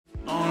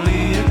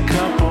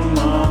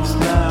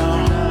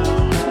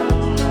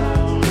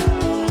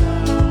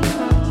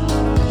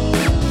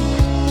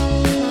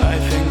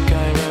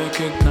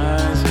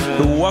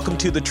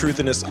to The Truth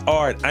in This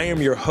Art. I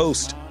am your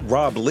host,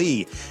 Rob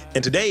Lee,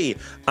 and today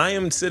I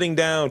am sitting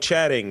down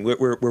chatting.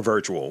 We're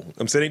virtual.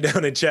 I'm sitting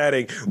down and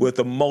chatting with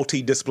a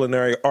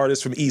multidisciplinary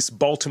artist from East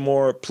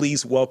Baltimore.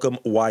 Please welcome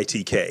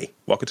YTK.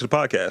 Welcome to the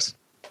podcast.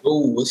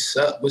 Oh, what's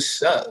up?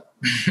 What's up?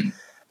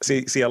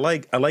 See, I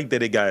like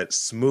that it got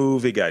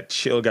smooth, it got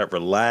chill, got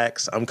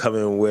relaxed. I'm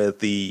coming with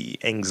the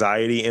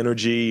anxiety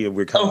energy, and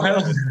we're coming.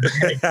 Oh,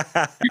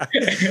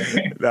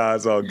 Nah,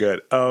 it's all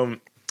good.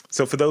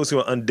 So for those who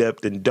are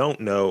undipped and don't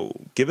know,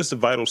 give us the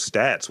vital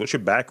stats. What's your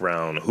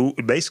background? Who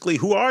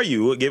are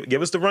you?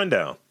 Give us the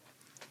rundown.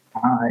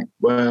 All right.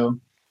 Well,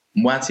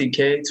 I'm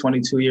YTK,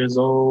 22 years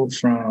old,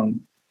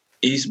 from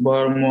East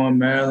Baltimore,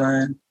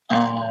 Maryland.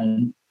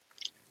 Been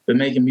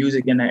making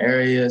music in the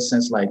area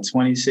since like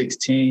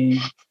 2016.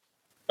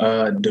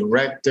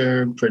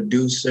 Director,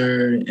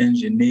 producer,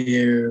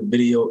 engineer,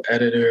 video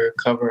editor,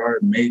 cover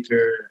art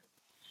maker,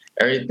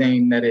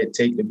 everything that it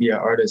take to be an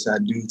artist, I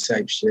do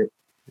type shit.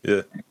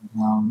 Yeah.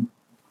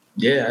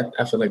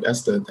 I feel like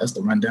that's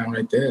the rundown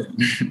right there.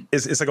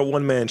 It's like a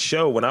one-man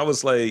show. When I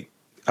was like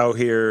out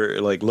here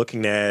like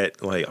looking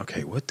at like,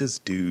 okay, what does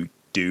dude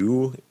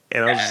do?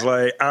 And I was just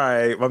like, all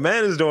right, my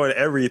man is doing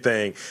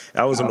everything.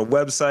 I was on the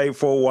website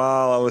for a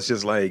while. I was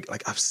just like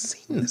I've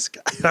seen this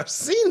guy. I've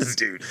seen this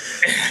dude.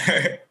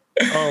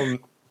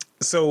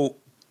 So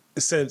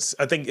since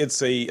I think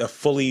it's a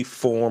fully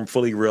formed,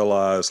 fully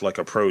realized like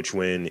approach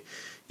when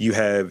you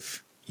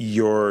have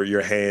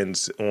your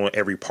hands on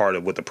every part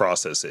of what the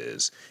process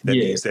is. That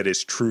means that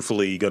it's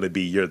truthfully going to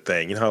be your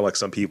thing. You know how like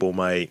some people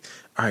might,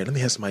 all right, let me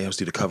have somebody else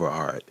do the cover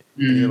art.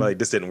 And you're like,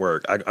 this didn't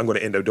work. I'm going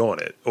to end up doing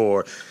it.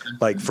 Or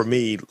like for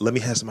me, let me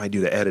have somebody do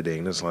the editing.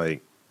 And it's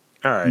like,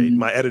 all right,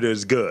 my editor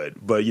is good.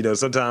 But, you know,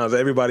 sometimes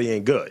everybody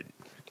ain't good.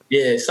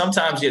 Yeah,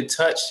 sometimes your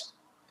touch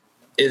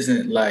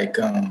isn't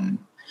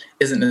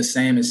the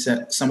same as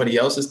somebody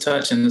else's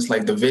touch, and it's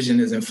like the vision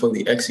isn't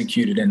fully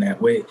executed in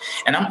that way.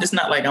 And it's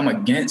not like I'm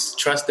against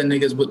trusting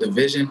niggas with the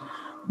vision,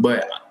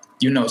 but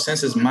you know,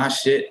 since it's my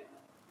shit,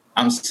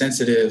 I'm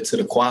sensitive to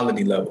the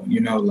quality level, you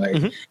know, like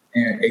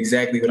and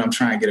exactly what I'm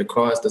trying to get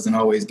across doesn't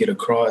always get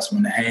across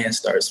when the hands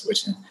start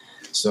switching.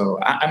 So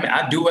I mean,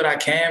 I do what I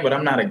can, but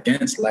I'm not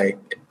against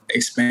like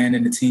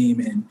expanding the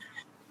team and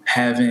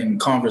having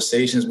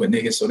conversations with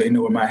niggas so they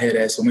know where my head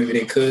at, so maybe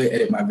they could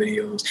edit my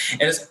videos.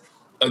 And it's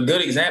a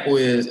good example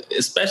is,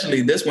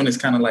 especially this one is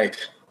kind of like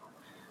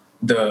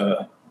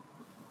the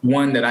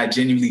one that I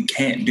genuinely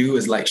can't do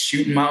is like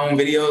shooting my own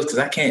videos because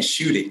I can't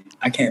shoot it.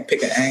 I can't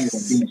pick an angle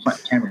and be in front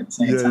of the camera at the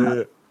same time.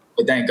 Yeah.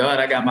 But thank God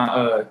I got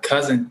my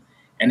cousin,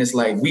 and it's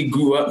like we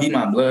grew up, he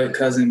my blood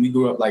cousin, we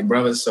grew up like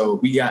brothers, so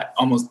we got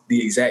almost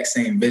the exact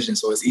same vision,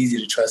 so it's easy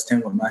to trust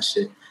him with my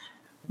shit.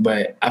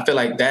 But I feel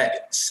like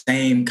that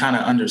same kind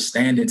of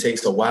understanding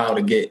takes a while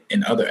to get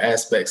in other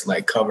aspects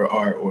like cover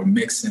art or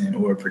mixing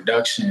or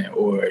production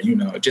or, you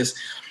know, just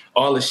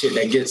all the shit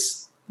that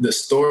gets the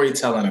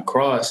storytelling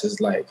across is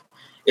like,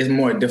 it's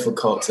more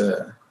difficult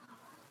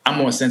I'm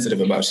more sensitive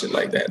about shit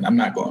like that. And I'm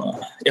not going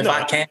to, if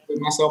I can't do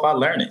it myself, I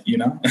learn it, you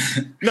know?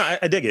 No,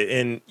 I dig it.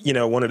 And, you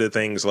know, one of the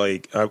things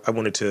like I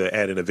wanted to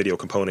add in a video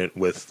component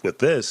with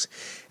this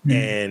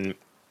and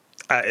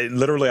I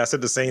said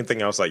the same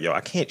thing. I was like, yo,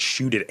 I can't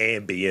shoot it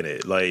and be in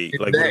it. Like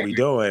what are we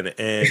doing?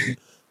 And,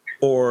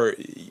 or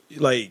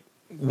like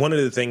one of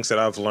the things that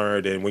I've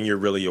learned, and when you're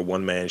really a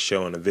one man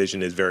show and the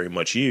vision is very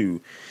much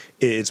you,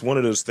 it's one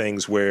of those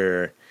things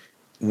where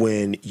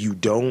when you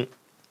don't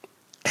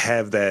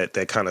have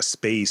that kind of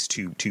space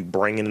to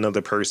bring in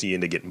another person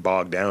into getting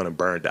bogged down and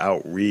burned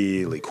out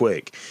really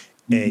quick.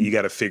 And you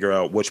got to figure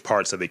out which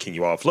parts of it can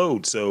you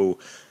offload. So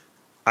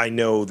I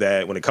know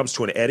that when it comes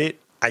to an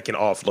edit, I can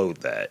offload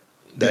that.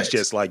 That's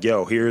just like,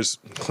 yo,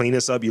 clean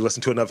this up. You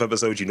listen to enough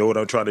episodes, you know what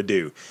I'm trying to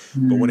do.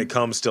 But when it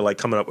comes to like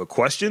coming up with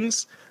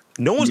questions,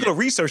 no one's going to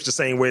research the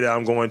same way that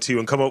I'm going to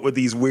and come up with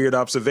these weird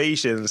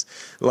observations.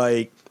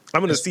 Like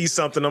I'm going to see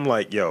something. I'm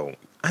like, yo,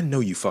 I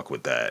know you fuck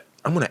with that.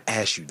 I'm going to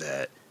ask you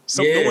that.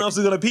 No one else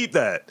is going to peep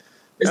that.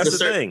 That's the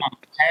thing.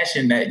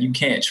 Passion that you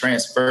can't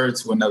transfer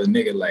to another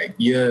nigga. Like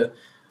your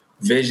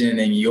vision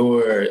and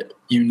your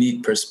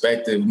unique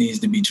perspective needs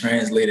to be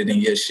translated in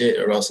your shit,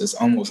 or else it's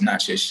almost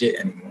not your shit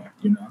anymore,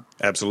 you know?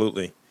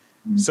 Absolutely.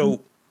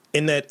 So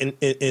in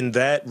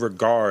that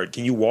regard,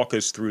 can you walk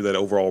us through that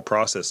overall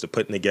process to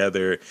putting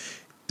together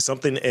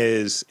something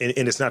as, and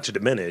it's not to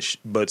diminish,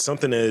 but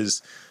something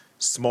as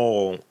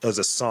small as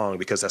a song,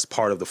 because that's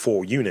part of the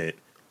full unit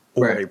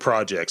or a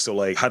project. So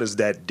like, how does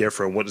that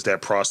differ? What does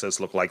that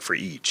process look like for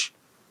each?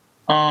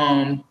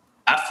 I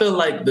feel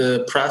like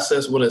the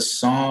process with a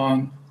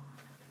song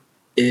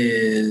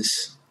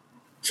is,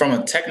 from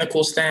a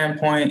technical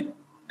standpoint,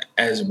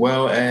 as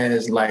well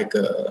as like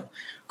a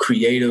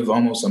creative,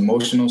 almost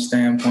emotional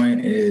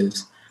standpoint,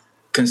 is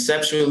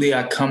conceptually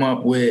I come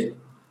up with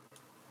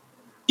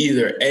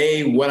either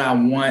what I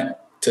want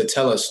to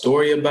tell a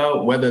story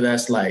about, whether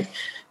that's like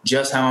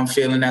just how I'm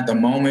feeling at the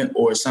moment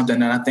or something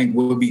that I think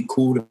would be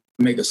cool to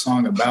make a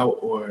song about,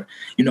 or,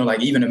 you know,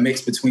 like even a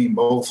mix between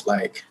both,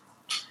 like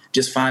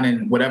just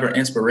finding whatever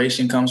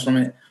inspiration comes from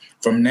it.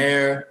 From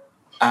there,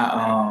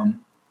 I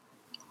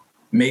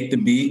make the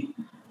beat,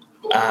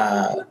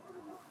 I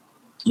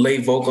lay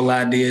vocal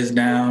ideas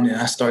down, and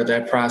I start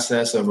that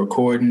process of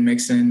recording,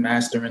 mixing,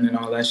 mastering, and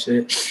all that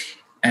shit.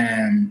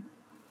 And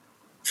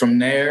from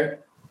there,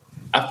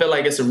 I feel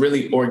like it's a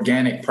really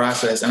organic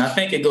process. And I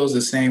think it goes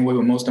the same way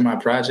with most of my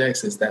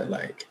projects, is that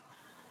like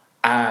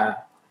I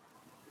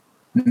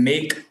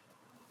make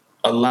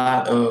a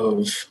lot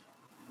of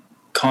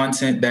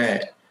content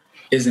that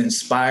is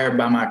inspired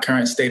by my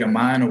current state of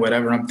mind or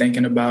whatever I'm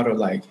thinking about, or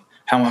like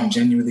how I'm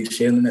genuinely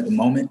feeling at the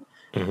moment.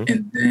 Mm-hmm.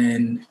 And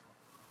then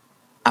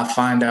I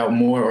find out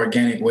more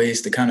organic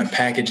ways to kind of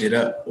package it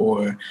up,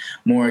 or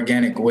more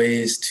organic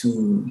ways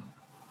to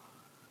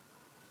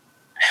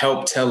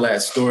help tell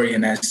that story in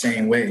that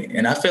same way.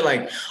 And I feel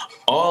like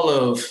all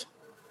of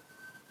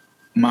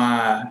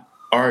my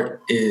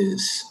art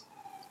is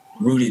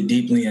rooted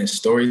deeply in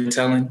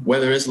storytelling,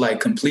 whether it's like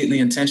completely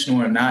intentional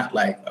or not.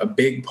 Like a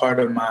big part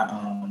of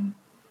my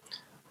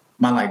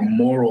like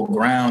moral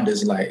ground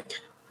is like,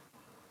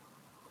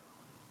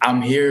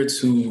 I'm here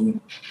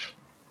to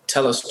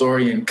tell a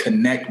story and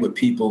connect with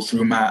people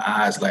through my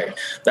eyes. Like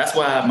that's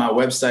why my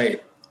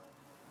website,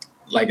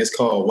 like, it's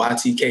called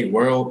YTK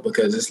World,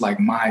 because it's like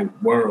my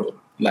world,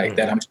 like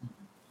that I'm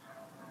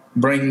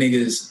bring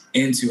niggas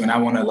into, and I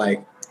want to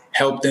like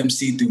help them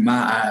see through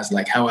my eyes,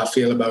 like how I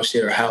feel about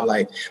shit, or how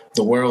like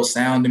the world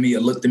sound to me or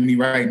look to me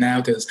right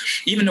now. Because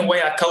even the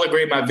way I color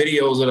grade my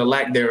videos, or the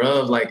lack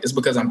thereof, like it's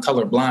because I'm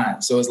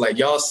colorblind. So it's like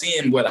y'all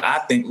seeing what I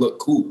think look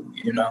cool,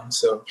 you know?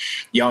 So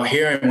y'all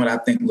hearing what I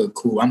think look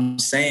cool. I'm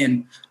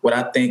saying what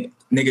I think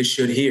niggas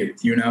should hear,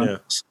 you know? Yeah.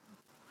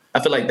 I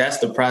feel like that's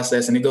the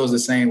process, and it goes the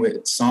same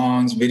with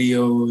songs,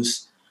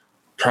 videos,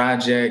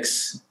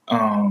 projects,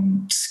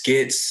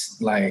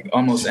 skits. Like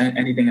almost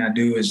anything I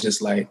do is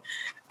just like,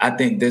 I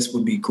think this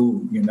would be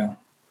cool, you know?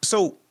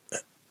 So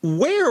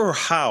where or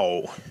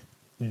how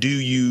do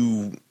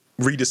you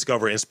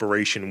rediscover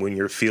inspiration when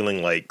you're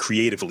feeling like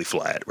creatively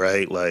flat,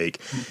 right? Like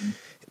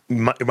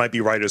it might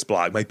be writer's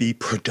block, might be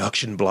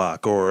production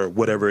block, or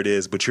whatever it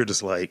is, but you're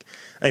just like,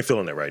 I ain't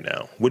feeling it right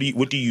now. What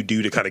do you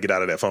do to kind of get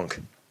out of that funk?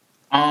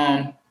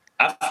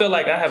 I feel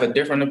like I have a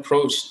different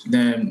approach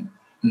than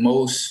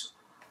most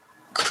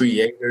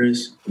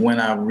creators when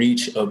I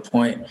reach a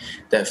point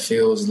that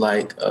feels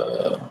like,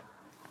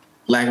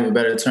 lack of a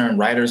better term,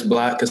 writer's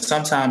block. Because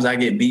sometimes I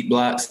get beat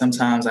blocks,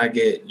 sometimes I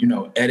get,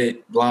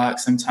 edit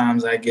blocks,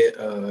 sometimes I get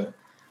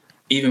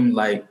even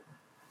like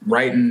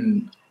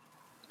writing,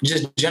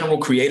 just general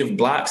creative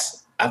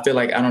blocks. I feel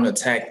like I don't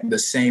attack the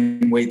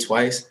same way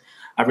twice.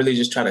 I really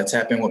just try to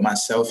tap in with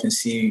myself and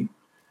see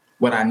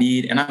what I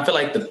need. And I feel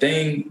like the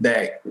thing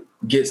that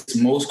gets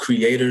most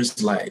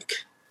creators like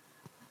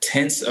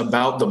tense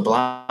about the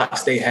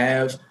blocks they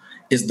have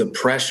is the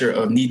pressure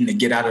of needing to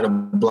get out of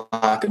the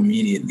block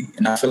immediately.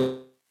 And I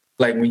feel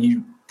like when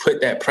you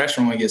put that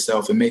pressure on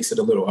yourself, it makes it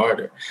a little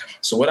harder.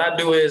 So what I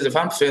do is, if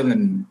I'm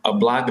feeling a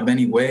block of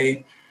any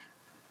way,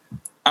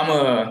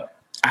 I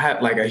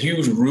have like a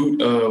huge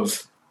root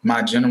of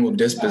my general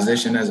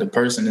disposition as a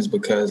person is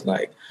because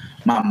like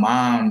my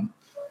mom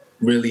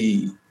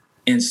really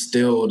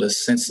instilled a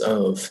sense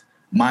of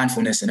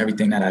mindfulness in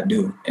everything that I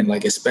do. And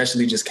like,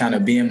 especially just kind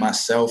of being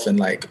myself and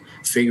like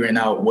figuring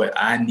out what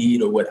I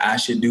need or what I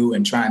should do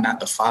and trying not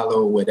to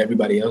follow what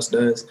everybody else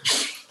does.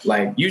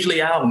 Like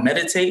usually I'll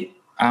meditate.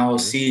 I'll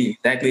see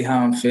exactly how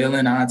I'm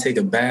feeling. I'll take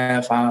a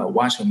bath. I'll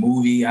watch a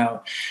movie.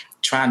 I'll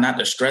try not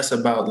to stress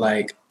about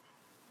like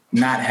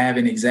not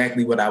having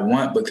exactly what I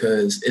want,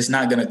 because it's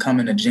not going to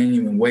come in a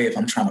genuine way if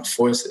I'm trying to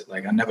force it.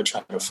 Like I never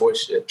try to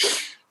force shit.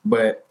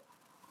 But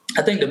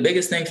I think the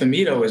biggest thing for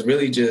me though is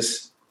really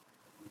just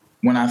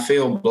when I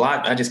feel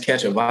blocked, I just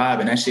catch a vibe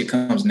and that shit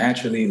comes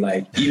naturally.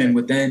 Like even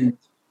within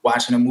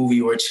watching a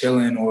movie or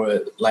chilling, or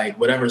like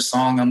whatever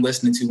song I'm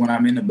listening to when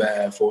I'm in the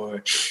bath,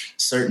 or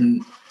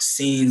certain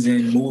scenes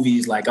in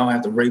movies, like I'll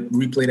have to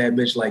replay that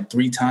bitch like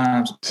 3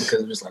 times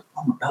because it was like,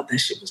 oh my God, that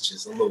shit was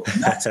just a little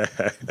nuts.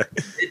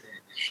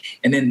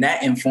 And then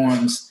that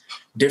informs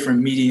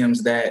different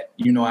mediums that,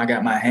 I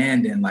got my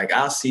hand in. Like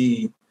I'll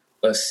see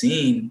a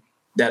scene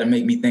that'll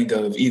make me think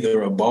of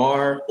either a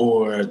bar,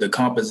 or the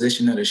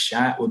composition of the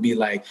shot would be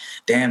like,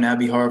 damn, that'd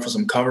be hard for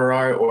some cover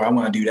art, or I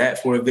want to do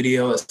that for a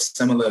video, a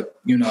similar,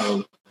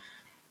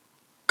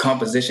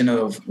 composition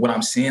of what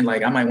I'm seeing.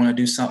 Like I might want to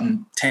do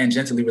something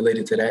tangentially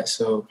related to that.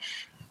 So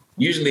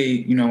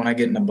usually, when I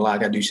get in the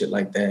block, I do shit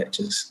like that,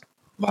 just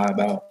vibe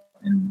out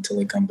until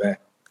they come back.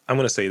 I'm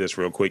going to say this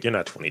real quick. You're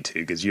not 22,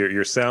 because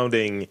you're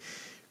sounding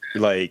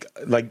like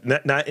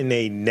not in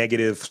a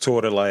negative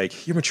sort of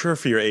like you're mature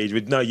for your age,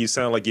 but no, you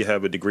sound like you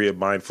have a degree of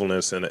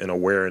mindfulness and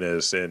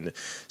awareness and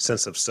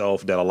sense of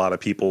self that a lot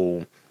of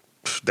people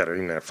that are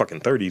in their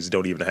fucking 30s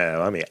don't even have.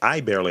 I mean,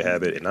 I barely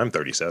have it, and I'm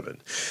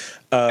 37.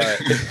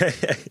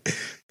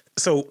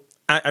 So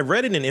I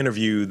read in an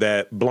interview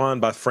that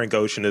Blonde by Frank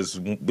Ocean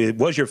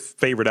was your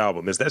favorite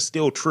album. Is that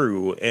still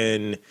true?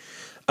 And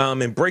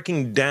in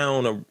breaking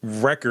down a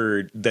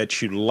record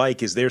that you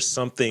like, is there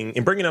something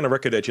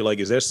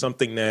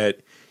that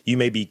you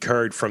maybe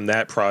carried from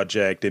that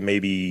project and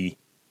maybe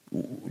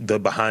the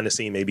behind the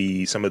scene,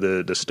 maybe some of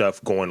the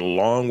stuff going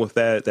along with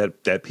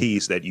that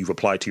piece that you've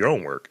applied to your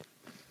own work?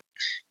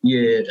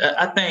 Yeah,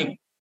 I think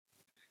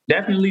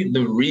definitely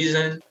the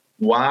reason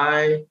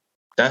why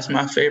that's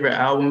my favorite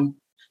album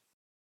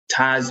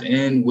ties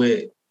in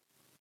with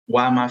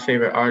why my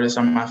favorite artists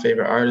are my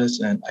favorite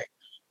artists, and like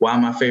why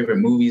my favorite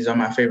movies are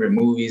my favorite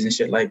movies and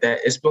shit like that.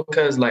 It's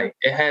because like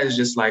it has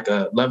just like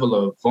a level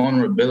of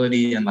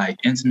vulnerability and like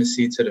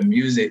intimacy to the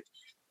music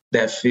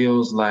that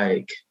feels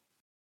like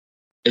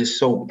it's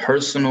so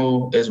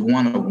personal, it's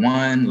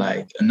one-on-one.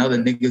 Like another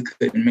nigga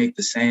couldn't make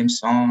the same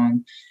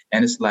song.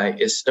 And it's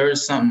like it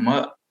stirs something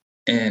up.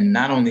 And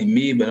not only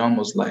me, but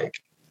almost like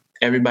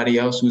everybody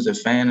else who's a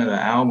fan of the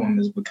album,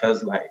 is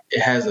because like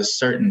it has a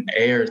certain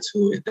air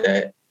to it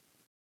that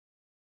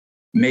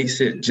makes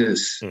it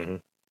just,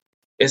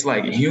 it's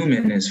like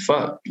human as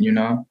fuck, you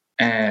know?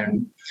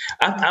 And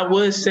I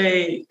would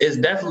say it's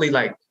definitely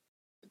like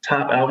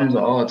top albums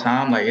of all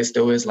time. Like it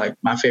still is like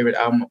my favorite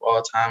album of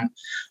all time.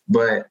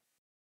 But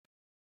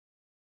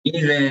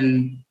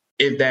even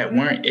if that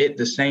weren't it,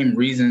 the same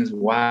reasons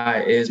why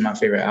it is my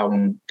favorite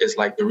album is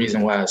like the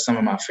reason why some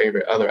of my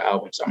favorite other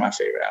albums are my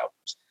favorite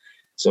albums.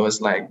 So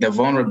it's like the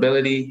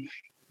vulnerability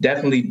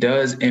definitely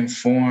does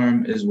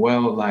inform as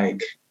well,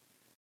 like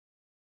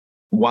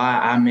why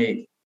I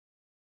make,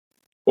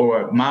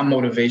 or my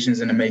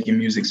motivations into making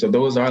music. So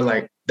those are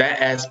like,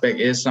 that aspect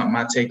is something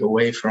I take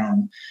away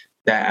from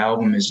that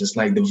album, is just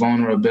like the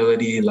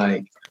vulnerability,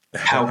 like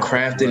how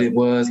crafted Right. it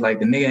was. Like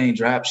the nigga ain't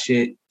dropped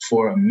shit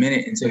for a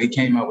minute until he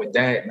came out with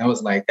that. And I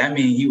was like, that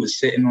means he was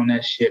sitting on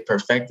that shit,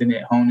 perfecting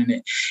it, honing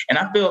it. And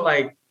I feel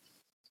like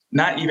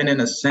not even in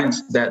a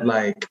sense that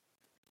like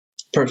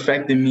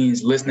perfecting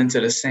means listening to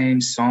the same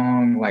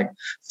song like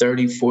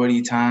 30,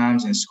 40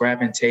 times and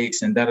scrapping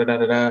takes and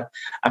da-da-da-da-da.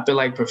 I feel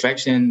like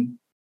perfection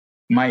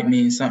might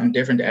mean something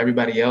different to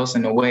everybody else.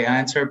 And the way I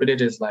interpret it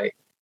is like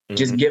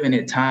just giving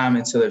it time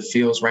until it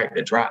feels right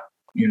to drop,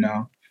 you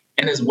know?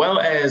 And as well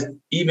as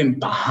even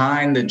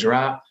behind the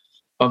drop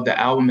of the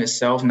album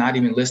itself, not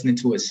even listening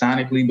to it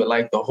sonically, but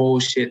like the whole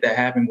shit that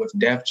happened with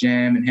Def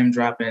Jam and him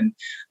dropping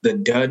the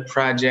Dud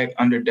project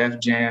under Def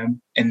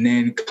Jam and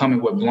then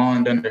coming with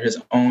Blonde under his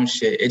own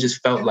shit. It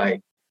just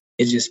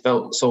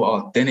felt so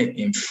authentic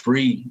and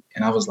free.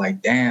 And I was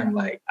like, damn,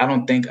 like, I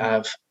don't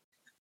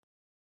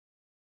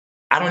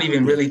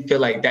even really feel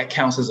like that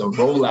counts as a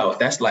rollout.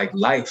 That's like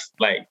life.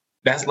 Like,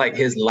 that's like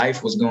his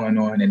life was going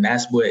on. And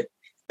that's what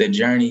the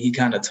journey he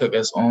kind of took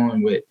us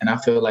on with. And I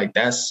feel like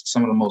that's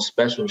some of the most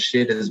special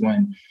shit, is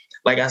when,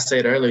 like I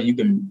said earlier, you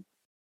can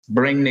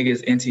bring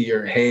niggas into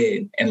your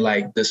head and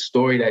like the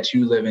story that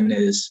you live in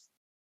is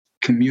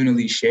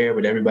communally shared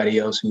with everybody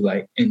else who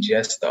like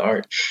ingests the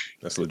art.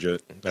 That's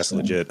legit.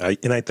 Legit. I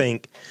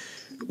think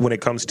when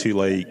it comes to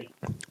like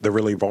the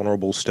really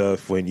vulnerable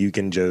stuff, when it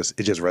just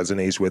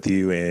resonates with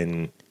you,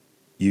 and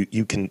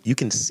you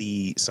can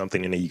see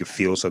something in it, you can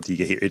feel something, you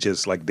can hear it,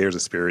 just like there's a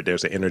spirit,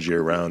 there's an energy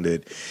around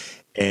it.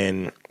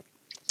 And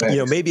you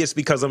know, maybe it's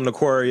because I'm an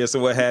Aquarius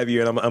or what have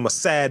you, and I'm a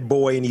sad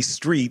boy in these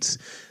streets.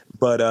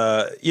 But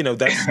you know,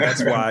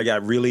 that's why I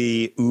got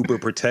really uber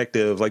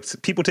protective. Like,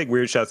 people take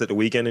weird shots at the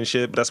weekend and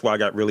shit, but that's why I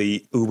got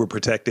really uber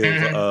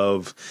protective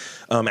of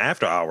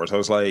After Hours. I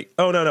was like,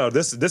 oh no,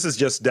 this is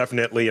just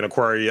definitely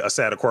a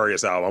sad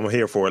Aquarius album. I'm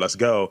here for it. Let's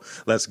go,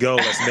 let's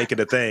make it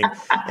a thing.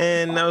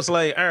 And I was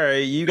like, all right,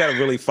 you got to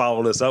really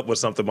follow this up with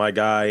something, my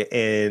guy.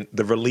 And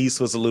the release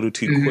was a little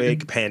too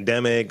quick,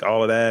 pandemic,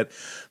 all of that.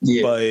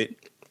 Yeah. But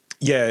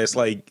yeah, it's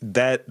like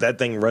that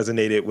thing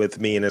resonated with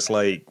me. And it's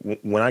like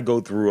when I go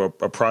through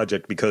a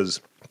project,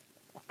 because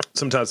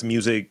sometimes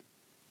music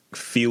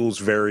feels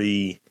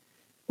very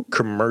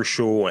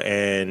commercial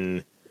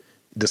and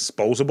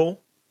disposable.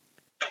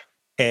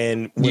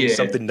 And when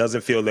something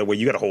doesn't feel that way,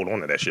 you got to hold on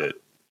to that shit.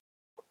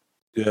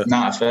 Yeah.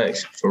 Nah,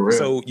 facts, for real.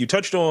 So you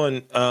touched on,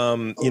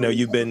 you know,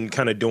 you've been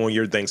kind of doing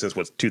your thing since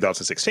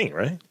 2016,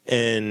 right?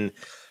 And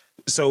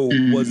so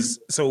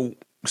so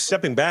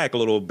stepping back a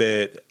little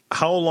bit,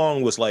 how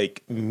long was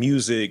like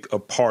music a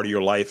part of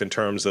your life in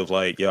terms of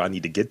like, I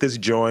need to get this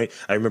joint?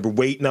 I remember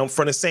waiting out in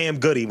front of Sam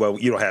Goody. Well,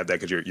 you don't have that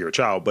because you're a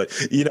child, but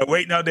you know,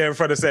 waiting out there in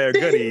front of Sam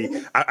Goody.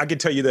 I can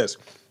tell you this,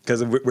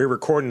 because we're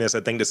recording this.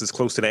 I think this is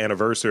close to the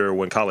anniversary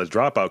when College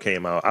Dropout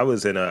came out. I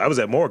was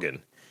at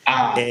Morgan,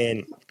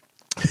 and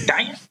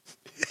damn.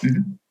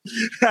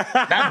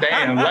 Not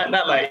damn,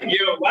 not like,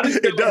 yo, why does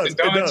it does,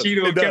 the Don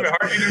Cheadle and Kevin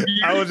Hart interview?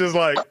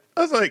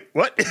 I was like,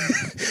 what?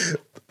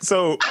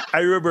 So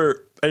I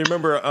remember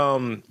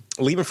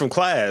leaving from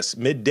class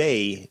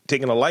midday,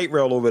 taking a light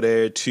rail over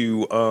there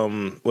to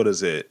what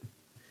is it?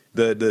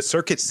 The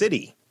Circuit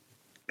City.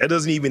 That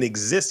doesn't even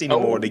exist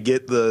anymore to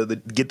get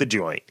the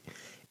joint.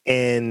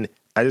 And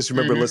I just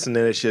remember listening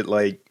to that shit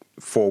like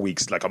 4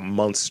 weeks, like a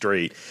month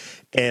straight.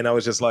 And I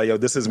was just like, yo,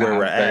 this is where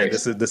we're at.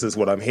 This is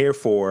what I'm here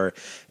for.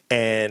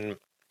 And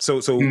so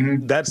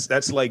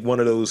that's like one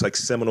of those like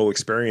seminal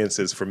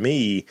experiences for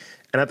me.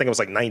 And I think I was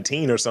like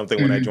 19 or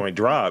something when I joined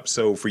Drop.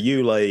 So for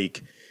you,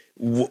 like,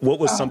 what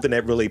was something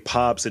that really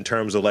pops in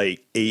terms of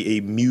like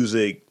a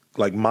music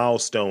like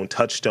milestone,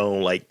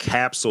 touchstone, like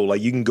capsule.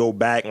 Like you can go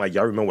back and like,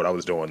 y'all remember what I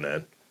was doing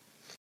then.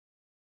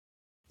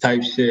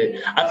 Type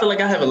shit. I feel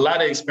like I have a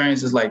lot of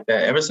experiences like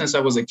that. Ever since I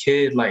was a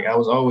kid, like I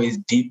was always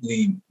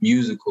deeply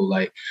musical.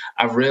 Like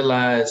I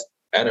realized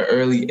at an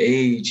early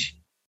age,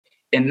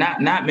 and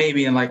not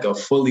maybe in like a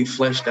fully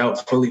fleshed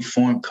out, fully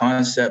formed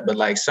concept, but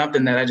like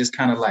something that I just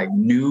kind of like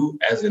knew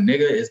as a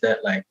nigga is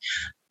that like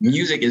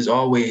music is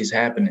always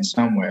happening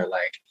somewhere.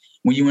 Like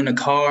when you in the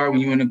car, when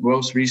you in the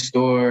grocery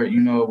store, you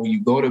know, when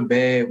you go to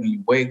bed, when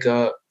you wake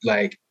up,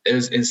 like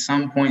there's at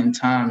some point in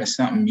time, there's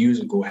something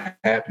musical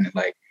happening.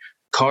 Like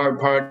card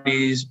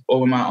parties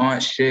over my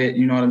aunt's shit,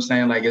 you know what I'm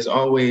saying? Like it's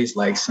always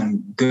like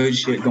some good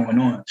shit going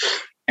on.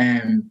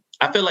 And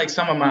I feel like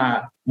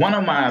one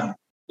of my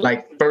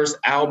like first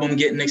album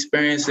getting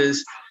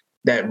experiences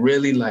that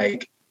really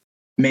like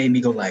made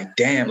me go like,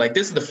 damn, like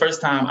this is the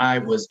first time I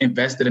was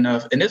invested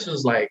enough. And this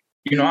was like,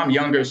 you know, I'm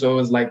younger, so it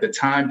was like the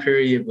time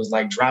period was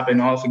like dropping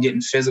off and getting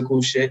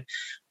physical shit.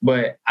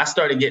 But I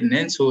started getting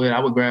into it. I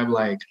would grab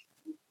like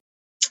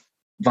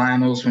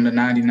vinyls from the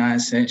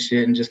 99-cent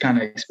shit and just kind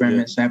of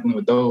experiment sampling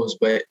with those.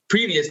 But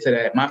previous to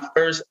that, my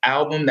first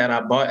album that I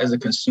bought as a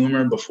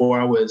consumer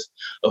before I was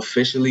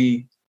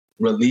officially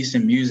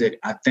releasing music,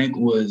 I think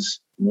was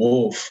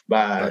Wolf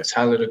by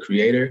Tyler, the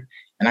Creator.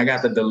 And I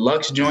got the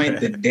deluxe joint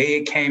the day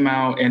it came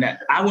out. And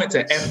I went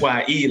to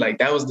FYE, like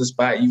that was the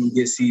spot you would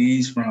get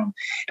CDs from.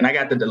 And I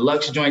got the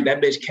deluxe joint.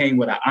 That bitch came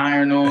with an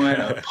iron on,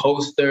 a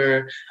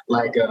poster,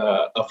 like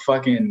a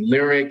fucking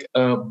lyric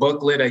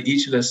booklet of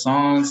each of the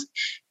songs.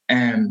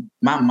 And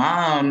my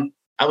mom,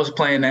 I was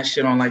playing that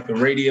shit on like the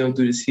radio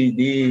through the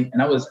CD.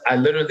 And I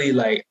literally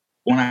like,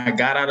 when I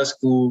got out of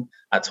school,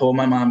 I told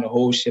my mom the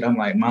whole shit. I'm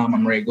like, Mom,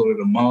 I'm ready to go to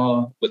the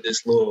mall with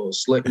this little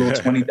slick little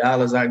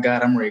 $20 I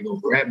got. I'm ready to go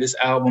grab this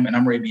album and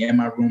I'm ready to be in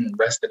my room the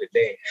rest of the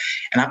day.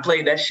 And I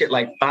played that shit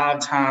like 5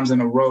 times in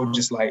a row,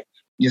 just like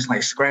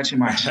scratching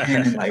my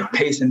chin and like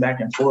pacing back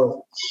and forth.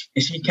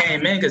 And she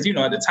came in because, you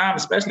know, at the time,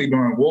 especially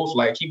during Wolf,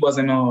 like he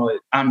wasn't all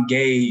I'm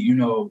gay, you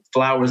know,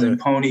 flowers and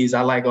ponies.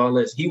 I like all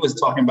this. He was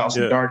talking about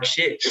some dark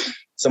shit.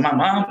 So my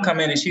mom come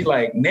in and she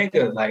like,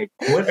 nigga, like,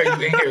 what are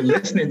you in here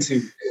listening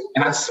to?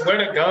 And I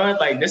swear to God,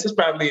 like, this is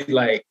probably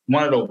like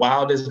one of the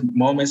wildest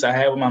moments I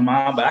had with my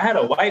mom. But I had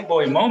a white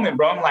boy moment,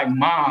 bro. I'm like,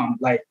 Mom,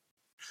 like,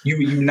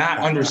 you not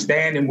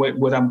understanding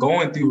what I'm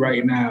going through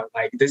right now.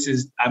 Like, this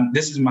is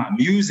my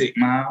music,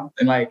 Mom.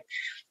 And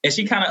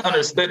she kind of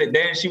understood it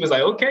then. She was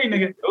like, okay,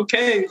 nigga,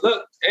 okay,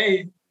 look,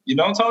 hey, you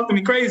don't talk to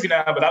me crazy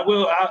now, but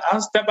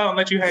I'll step out and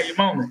let you have your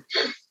moment.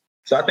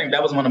 So I think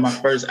that was one of my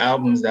first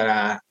albums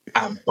that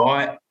I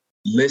bought,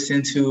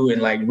 listened to,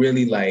 and like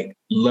really like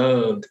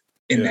loved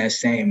in that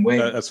same way.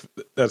 That's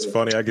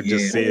funny. I could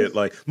just see it.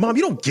 Like, Mom,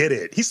 you don't get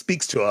it. He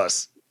speaks to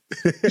us.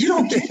 You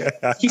don't get it.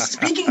 He's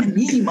speaking to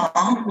me,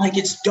 Mom. Like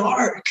it's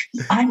dark.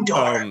 I'm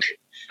dark.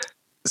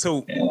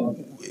 So over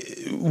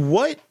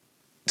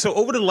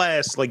the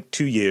last like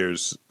 2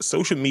 years,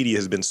 social media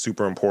has been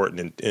super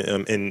important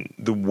in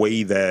the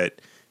way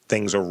that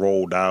things are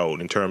rolled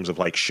out in terms of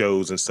like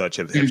shows and such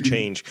have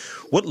changed.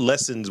 What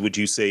lessons would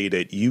you say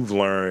that you've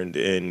learned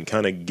in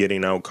kind of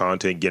getting out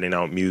content, getting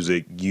out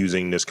music,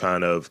 using this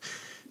kind of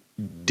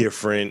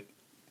different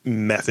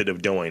method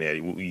of doing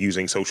it,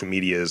 using social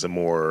media as a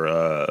more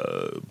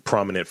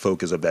prominent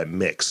focus of that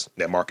mix,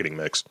 that marketing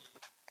mix?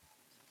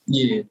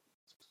 Yeah.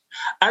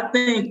 I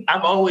think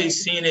I've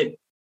always seen it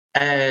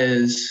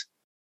as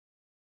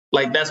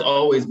like, that's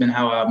always been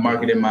how I've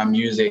marketed my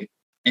music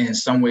in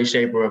some way,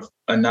 shape, or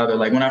another.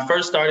 Like when I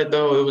first started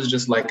though, it was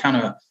just like kind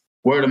of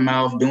word of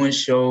mouth, doing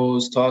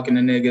shows, talking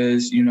to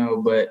niggas, you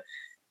know, but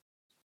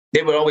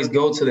they would always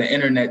go to the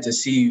internet to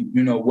see,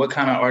 you know, what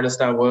kind of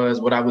artist I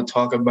was, what I would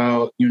talk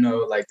about, you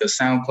know, like the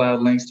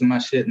SoundCloud links to my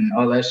shit and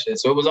all that shit.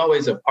 So it was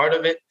always a part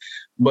of it,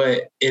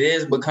 but it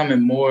is becoming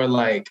more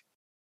like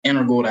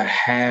integral to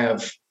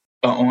have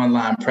an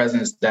online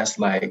presence that's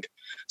like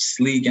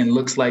sleek and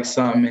looks like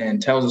something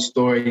and tells a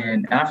story.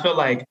 And I feel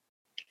like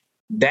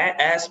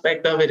that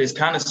aspect of it is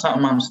kind of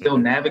something I'm still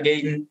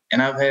navigating. And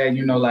I've had,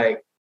 you know,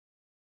 like,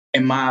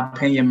 in my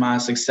opinion, my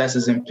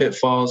successes and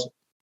pitfalls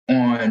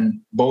on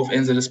both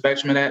ends of the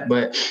spectrum of that.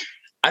 But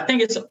I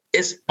think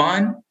it's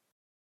fun,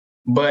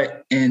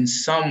 but in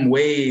some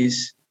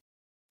ways,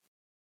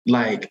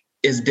 like,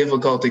 it's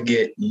difficult to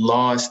get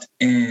lost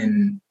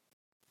in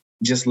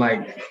just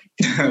like,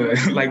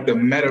 like the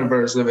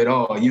metaverse of it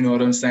all. You know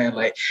what I'm saying?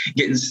 Like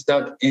getting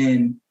stuck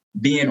in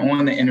being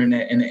on the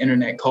internet and the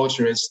internet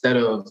culture instead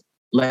of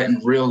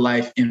letting real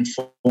life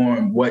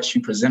inform what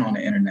you present on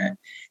the internet.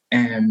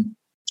 And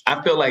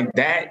I feel like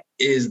that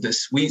is the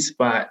sweet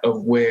spot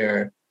of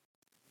where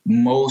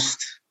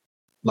most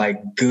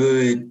like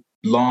good,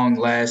 long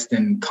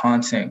lasting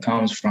content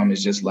comes from,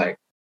 is just like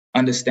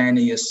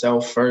understanding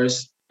yourself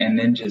first and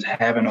then just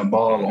having a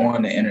ball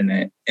on the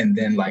internet and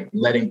then like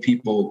letting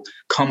people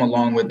come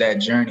along with that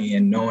journey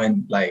and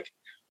knowing like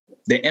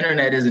the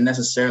internet isn't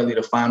necessarily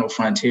the final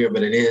frontier,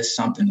 but it is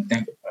something to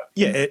think about.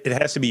 Yeah, it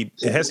has to be.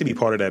 It has to be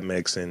part of that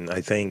mix, and I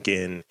think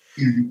in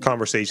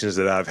conversations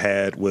that I've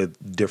had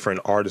with different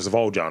artists of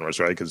all genres,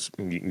 right? Because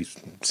you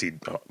see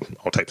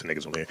all types of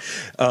niggas on here.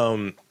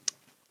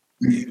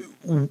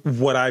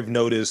 What I've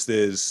noticed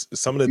is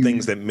some of the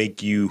things that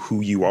make you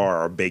who you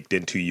are baked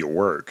into your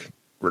work,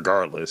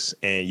 regardless,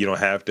 and you don't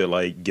have to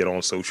like get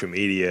on social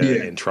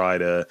media and try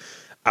to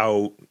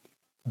outdo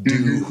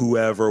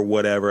whoever,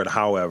 whatever, and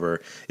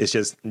however. It's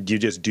just you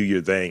just do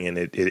your thing, and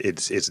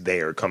it's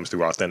there. It comes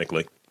through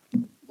authentically.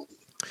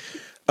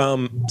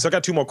 So I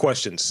got two more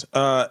questions,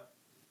 and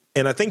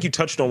I think you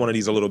touched on one of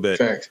these a little bit.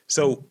 Fact.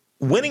 So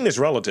winning is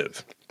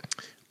relative.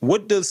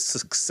 What does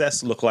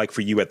success look like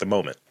for you at the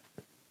moment?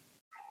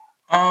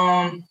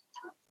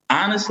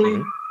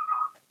 Honestly,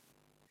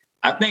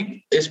 I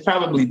think it's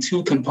probably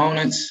two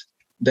components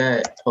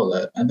that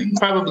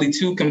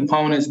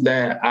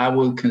I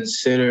would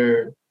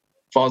consider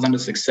falls under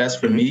success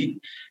for me.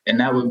 And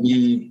that would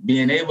be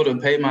being able to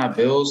pay my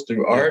bills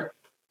through art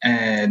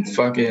and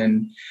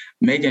fucking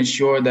making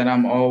sure that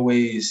I'm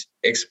always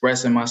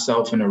expressing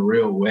myself in a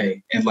real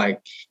way and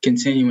like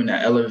continuing to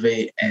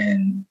elevate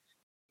and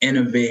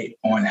innovate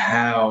on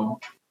how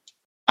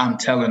I'm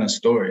telling a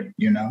story,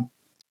 you know?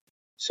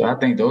 So I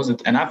think those are,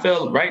 and I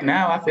feel right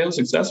now, I feel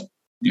successful.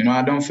 You know,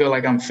 I don't feel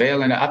like I'm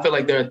failing. I feel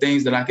like there are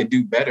things that I could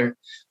do better,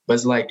 but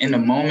it's like in the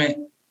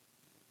moment,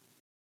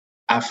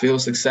 I feel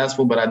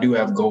successful, but I do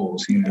have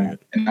goals, you know?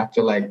 And I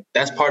feel like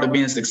that's part of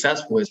being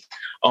successful is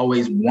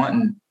always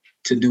wanting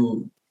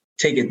to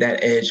take it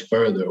that edge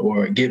further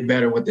or get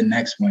better with the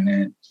next one.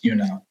 And, you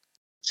know,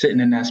 sitting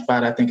in that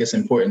spot, I think it's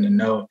important to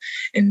know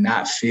and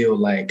not feel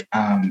like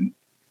I'm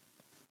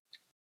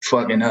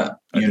fucking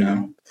up, you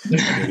know?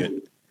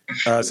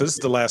 So this is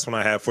the last one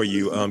I have for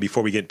you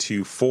before we get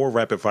to 4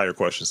 rapid fire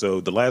questions.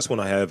 So the last one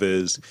I have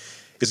is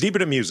deeper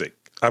than music,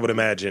 I would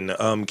imagine.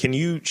 Can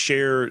you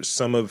share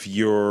some of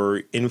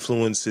your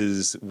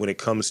influences when it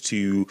comes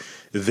to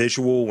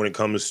visual, when it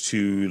comes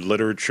to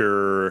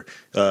literature,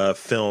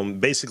 film,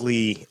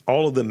 basically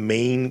all of the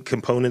main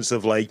components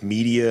of like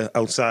media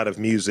outside of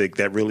music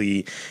that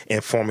really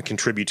inform and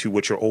contribute to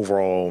what your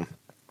overall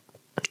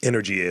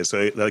energy is?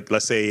 So like,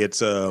 let's say if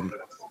it's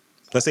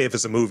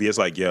a movie, it's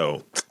like,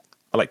 yo,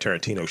 I like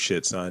Tarantino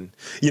shit, son.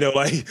 You know,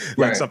 like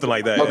something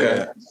like that.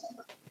 Okay.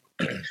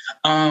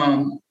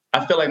 Yeah.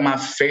 I feel like my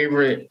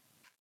favorite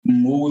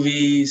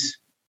movies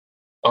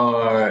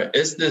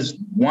it's this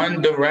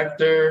one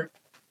director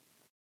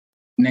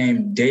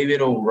named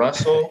David O.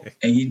 Russell,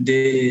 and he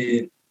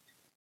did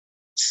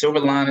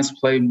Silver Linings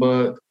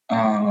Playbook.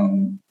 What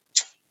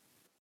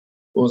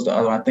was the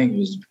other? I think it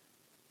was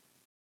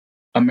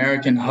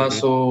American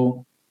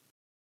Hustle.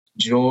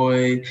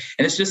 Joy,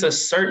 and it's just a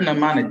certain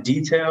amount of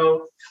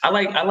detail. I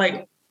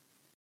like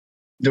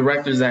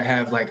directors that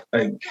have like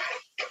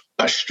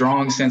a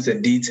strong sense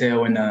of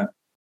detail in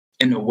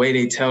the way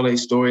they tell their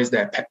stories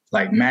that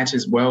like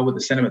matches well with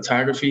the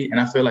cinematography, and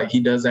I feel like he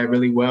does that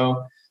really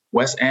well.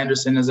 Wes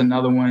Anderson is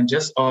another one,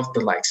 just off the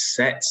like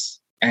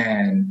sets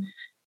and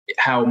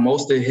how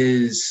most of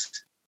his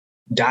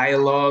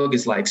dialogue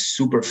is like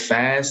super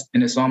fast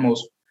and it's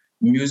almost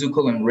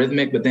musical and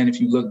rhythmic, but then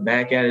if you look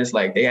back at it, it's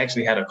like they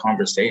actually had a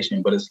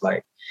conversation, but it's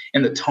like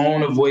in the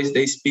tone of voice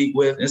they speak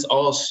with, it's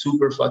all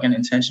super fucking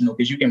intentional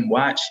because you can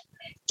watch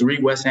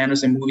 3 Wes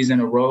Anderson movies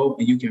in a row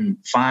and you can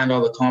find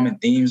all the common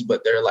themes,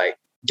 but they're like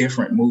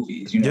different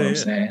movies, you know what I'm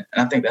saying?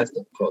 And I think that's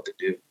difficult to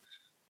do.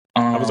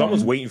 I was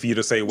almost waiting for you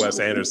to say Wes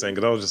Anderson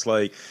because I was just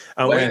like,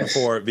 I'm waiting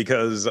for it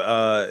because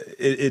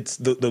it's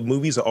the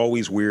movies are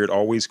always weird,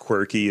 always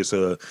quirky. It's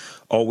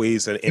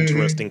always an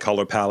interesting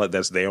color palette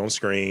that's there on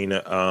screen.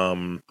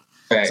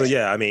 So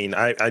yeah, I mean,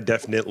 I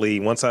definitely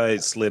once I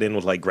slid in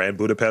with like Grand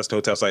Budapest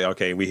Hotel, I was like,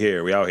 okay,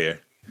 we out here.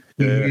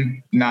 Yeah.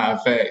 Nah,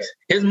 facts.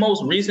 His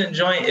most recent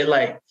joint is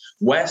like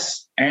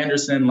Wes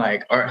Anderson,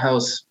 like art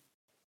house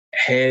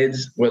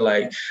heads were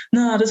like,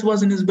 nah, this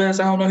wasn't his best.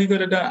 I don't know he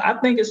could have done. I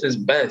think it's his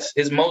best.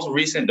 His most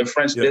recent, The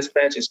French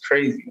Dispatch, is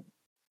crazy.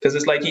 Because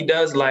it's like he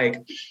does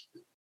like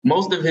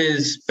most of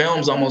his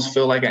films almost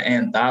feel like an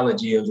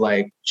anthology of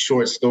like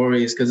short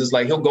stories. Because it's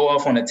like he'll go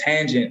off on a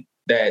tangent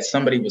that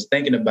somebody was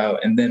thinking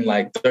about. And then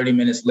like 30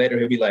 minutes later,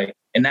 he'll be like,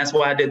 and that's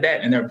why I did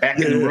that. And they're back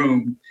in the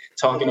room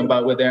talking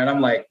about what they're. And I'm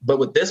like, but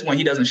with this one,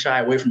 he doesn't shy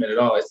away from it at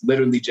all. It's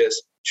literally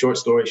just short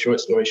story, short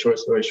story, short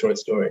story, short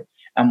story.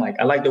 I'm like,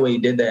 I like the way he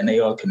did that and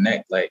they all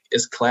connect. Like,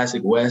 it's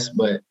classic Wes,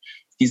 but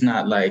he's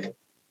not like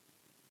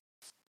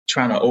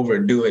trying to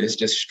overdo it. It's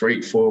just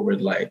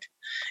straightforward, like,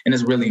 and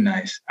it's really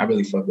nice. I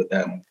really fuck with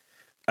that one.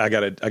 I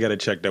gotta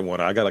check that one.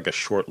 I got like a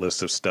short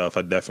list of stuff.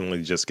 I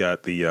definitely just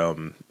got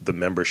the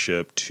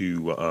membership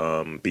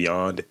to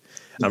Beyond.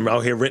 I'm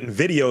out here renting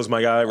videos,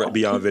 my guy.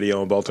 Beyond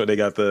Video in Baltimore. They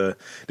got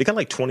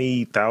like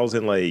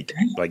 20,000 like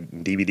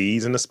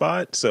DVDs in the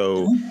spot.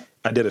 So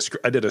I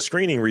did a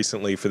screening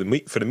recently for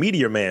the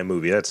Meteor Man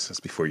movie. That's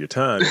before your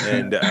time,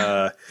 and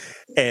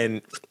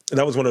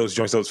that was one of those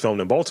joints that was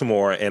filmed in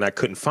Baltimore, and I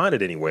couldn't find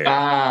it anywhere.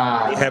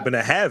 They happened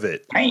to have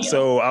it,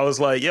 so I was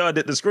like, "Yo, I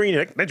did the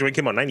screening." That joint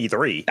came out in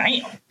 '93,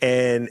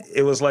 and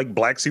it was like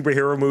black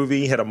superhero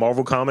movie, had a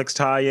Marvel Comics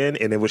tie-in,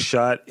 and it was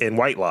shot in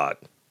White Lock.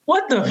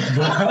 What the?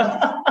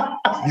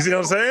 You see what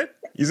I'm saying?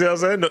 You see what I'm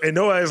saying? And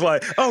nobody's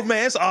like, "Oh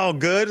man, it's all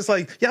good." It's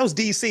like, yeah, it was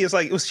DC. It's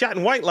like it was shot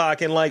in White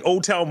Lock in like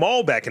Old Town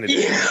Mall back in the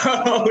day.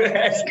 Yo,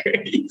 that's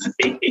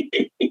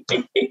crazy.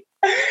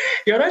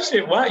 Yo, that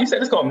shit. Wow, you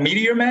said it's called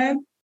Meteor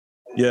Man?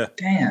 Yeah.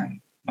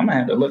 Damn, I'm gonna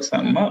have to look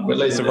something up.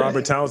 It's a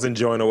Robert Townsend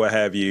joint or what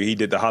have you. He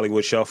did the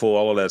Hollywood Shuffle,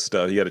 all of that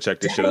stuff. You got to check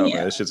this shit out,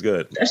 man. This shit's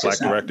good. Black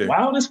director.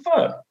 Wild as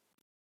fuck.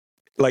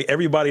 Like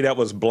everybody that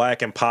was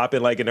black and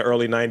popping like in the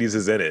early '90s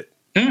is in it.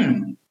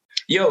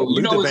 Yo,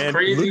 you know what's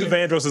crazy? Luther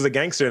Vandross is a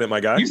gangster in it, my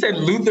guy. You said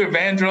Luther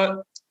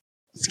Vandross?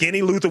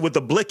 Skinny Luther with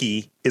the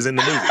blicky is in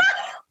the movie.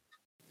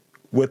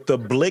 With the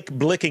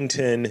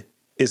Blickington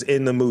is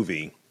in the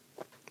movie.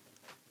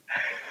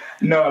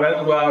 No,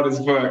 that's wild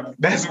as fuck.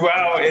 That's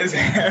wild as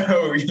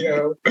hell,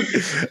 yo.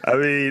 I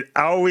mean,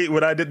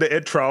 when I did the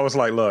intro, I was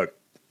like, look,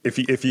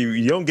 if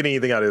you don't get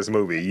anything out of this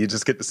movie, you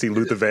just get to see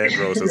Luther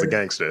Vandross as a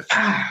gangster.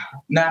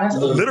 Nah, that's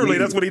literally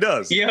that's what he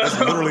does. Yeah. That's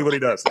literally what he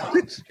does.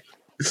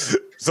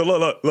 So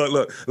look.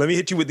 Let me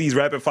hit you with these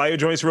rapid fire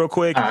joints real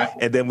quick,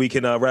 and then we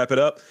can wrap it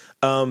up.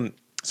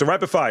 So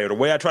rapid fire. The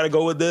way I try to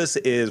go with this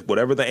is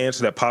whatever the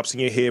answer that pops in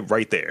your head,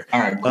 right there.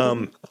 All right.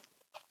 Cool.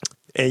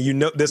 And you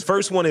know, this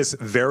first one is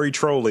very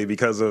trolly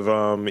because of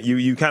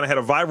you kind of had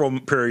a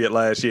viral period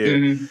last year.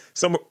 Mm-hmm.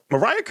 So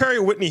Mariah Carey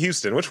or Whitney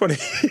Houston, which one are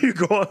you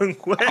going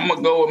with? I'm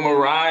gonna go with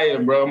Mariah,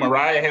 bro.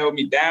 Mariah held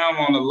me down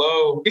on the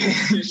low.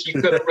 She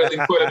could have really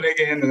put a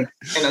nigga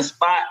in a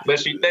spot, but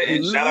she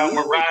didn't. Shout out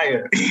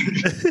Mariah.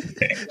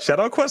 Shout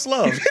out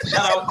Questlove.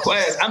 Shout out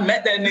Quest. I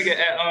met that nigga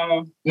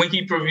at when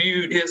he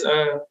previewed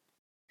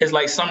his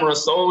like Summer of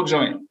Soul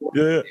joint.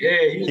 Yeah,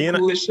 he was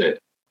cool as shit.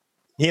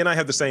 He and I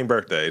have the same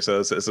birthday, so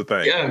it's a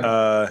thing.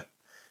 Yeah.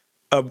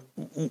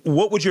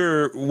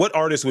 What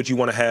artist would you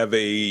want to have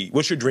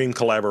what's your dream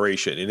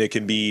collaboration? And it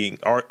can be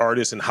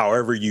artist and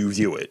however you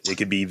view it. It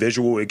could be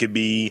visual, it could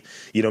be,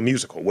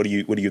 musical. What are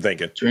you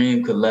thinking?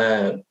 Dream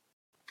collab.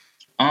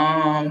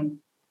 I'm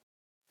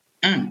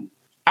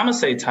gonna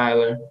say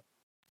Tyler.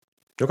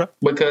 Okay.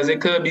 Because it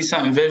could be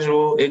something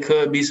visual, it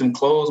could be some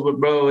clothes, but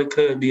bro, it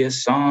could be a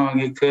song,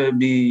 it could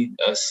be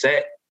a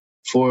set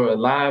for a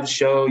live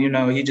show.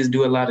 He just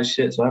do a lot of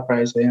shit, so I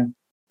probably say him.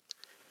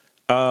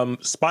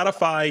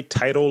 Spotify,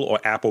 Tidal, or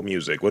Apple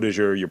Music? What is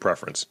your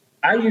preference?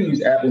 I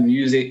use Apple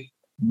Music,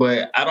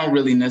 but I don't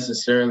really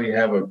necessarily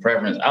have a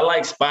preference. I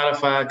like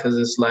Spotify because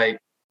it's like,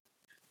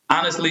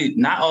 honestly,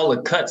 not all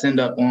the cuts end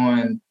up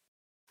on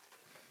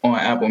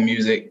Apple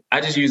Music.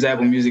 I just use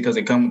Apple Music because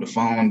it comes with the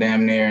phone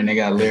damn near, and they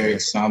got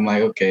lyrics. So I'm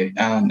like, okay,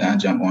 I'll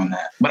jump on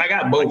that. But I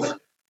got both.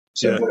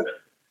 So. Yeah.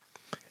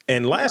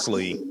 And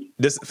lastly,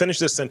 finish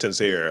this sentence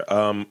here.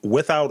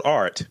 Without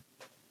art.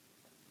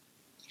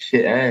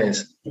 Shit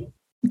ass.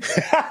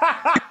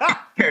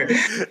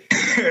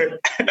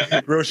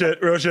 Real shit,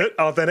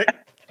 authentic.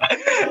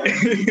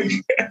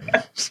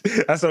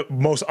 That's the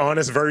most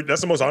honest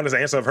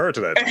answer I've heard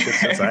to that.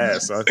 That's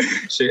ass, son.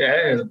 Shit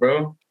ass,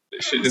 bro.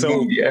 Shit is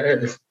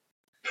ass.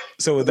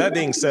 So with that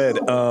being said,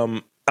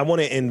 I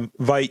want to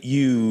invite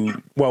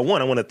you. Well,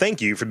 one, I want to thank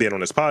you for being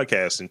on this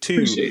podcast, and two,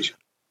 appreciate you.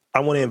 I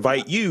want to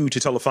invite you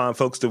to tell the fine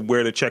folks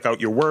where to check out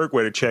your work,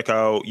 where to check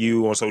out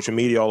you on social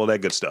media, all of that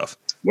good stuff.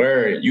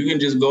 Word. You can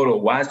just go to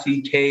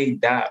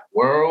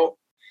ytk.world,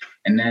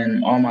 and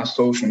then all my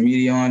social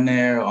media on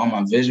there, all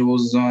my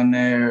visuals is on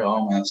there,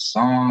 all my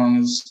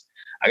songs.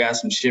 I got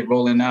some shit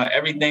rolling out.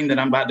 Everything that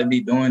I'm about to be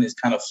doing is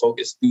kind of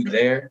focused through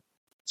there.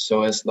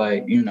 So it's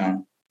like,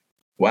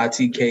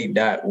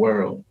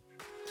 ytk.world.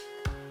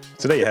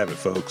 So there you have it,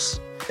 folks.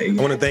 I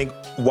want to thank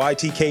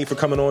YTK for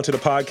coming on to the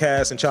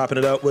podcast and chopping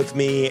it up with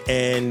me.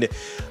 And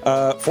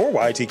for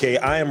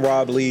YTK, I am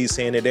Rob Lee,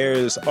 saying that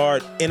there's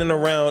art in and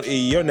around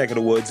your neck of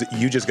the woods.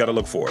 You just got to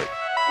look for it.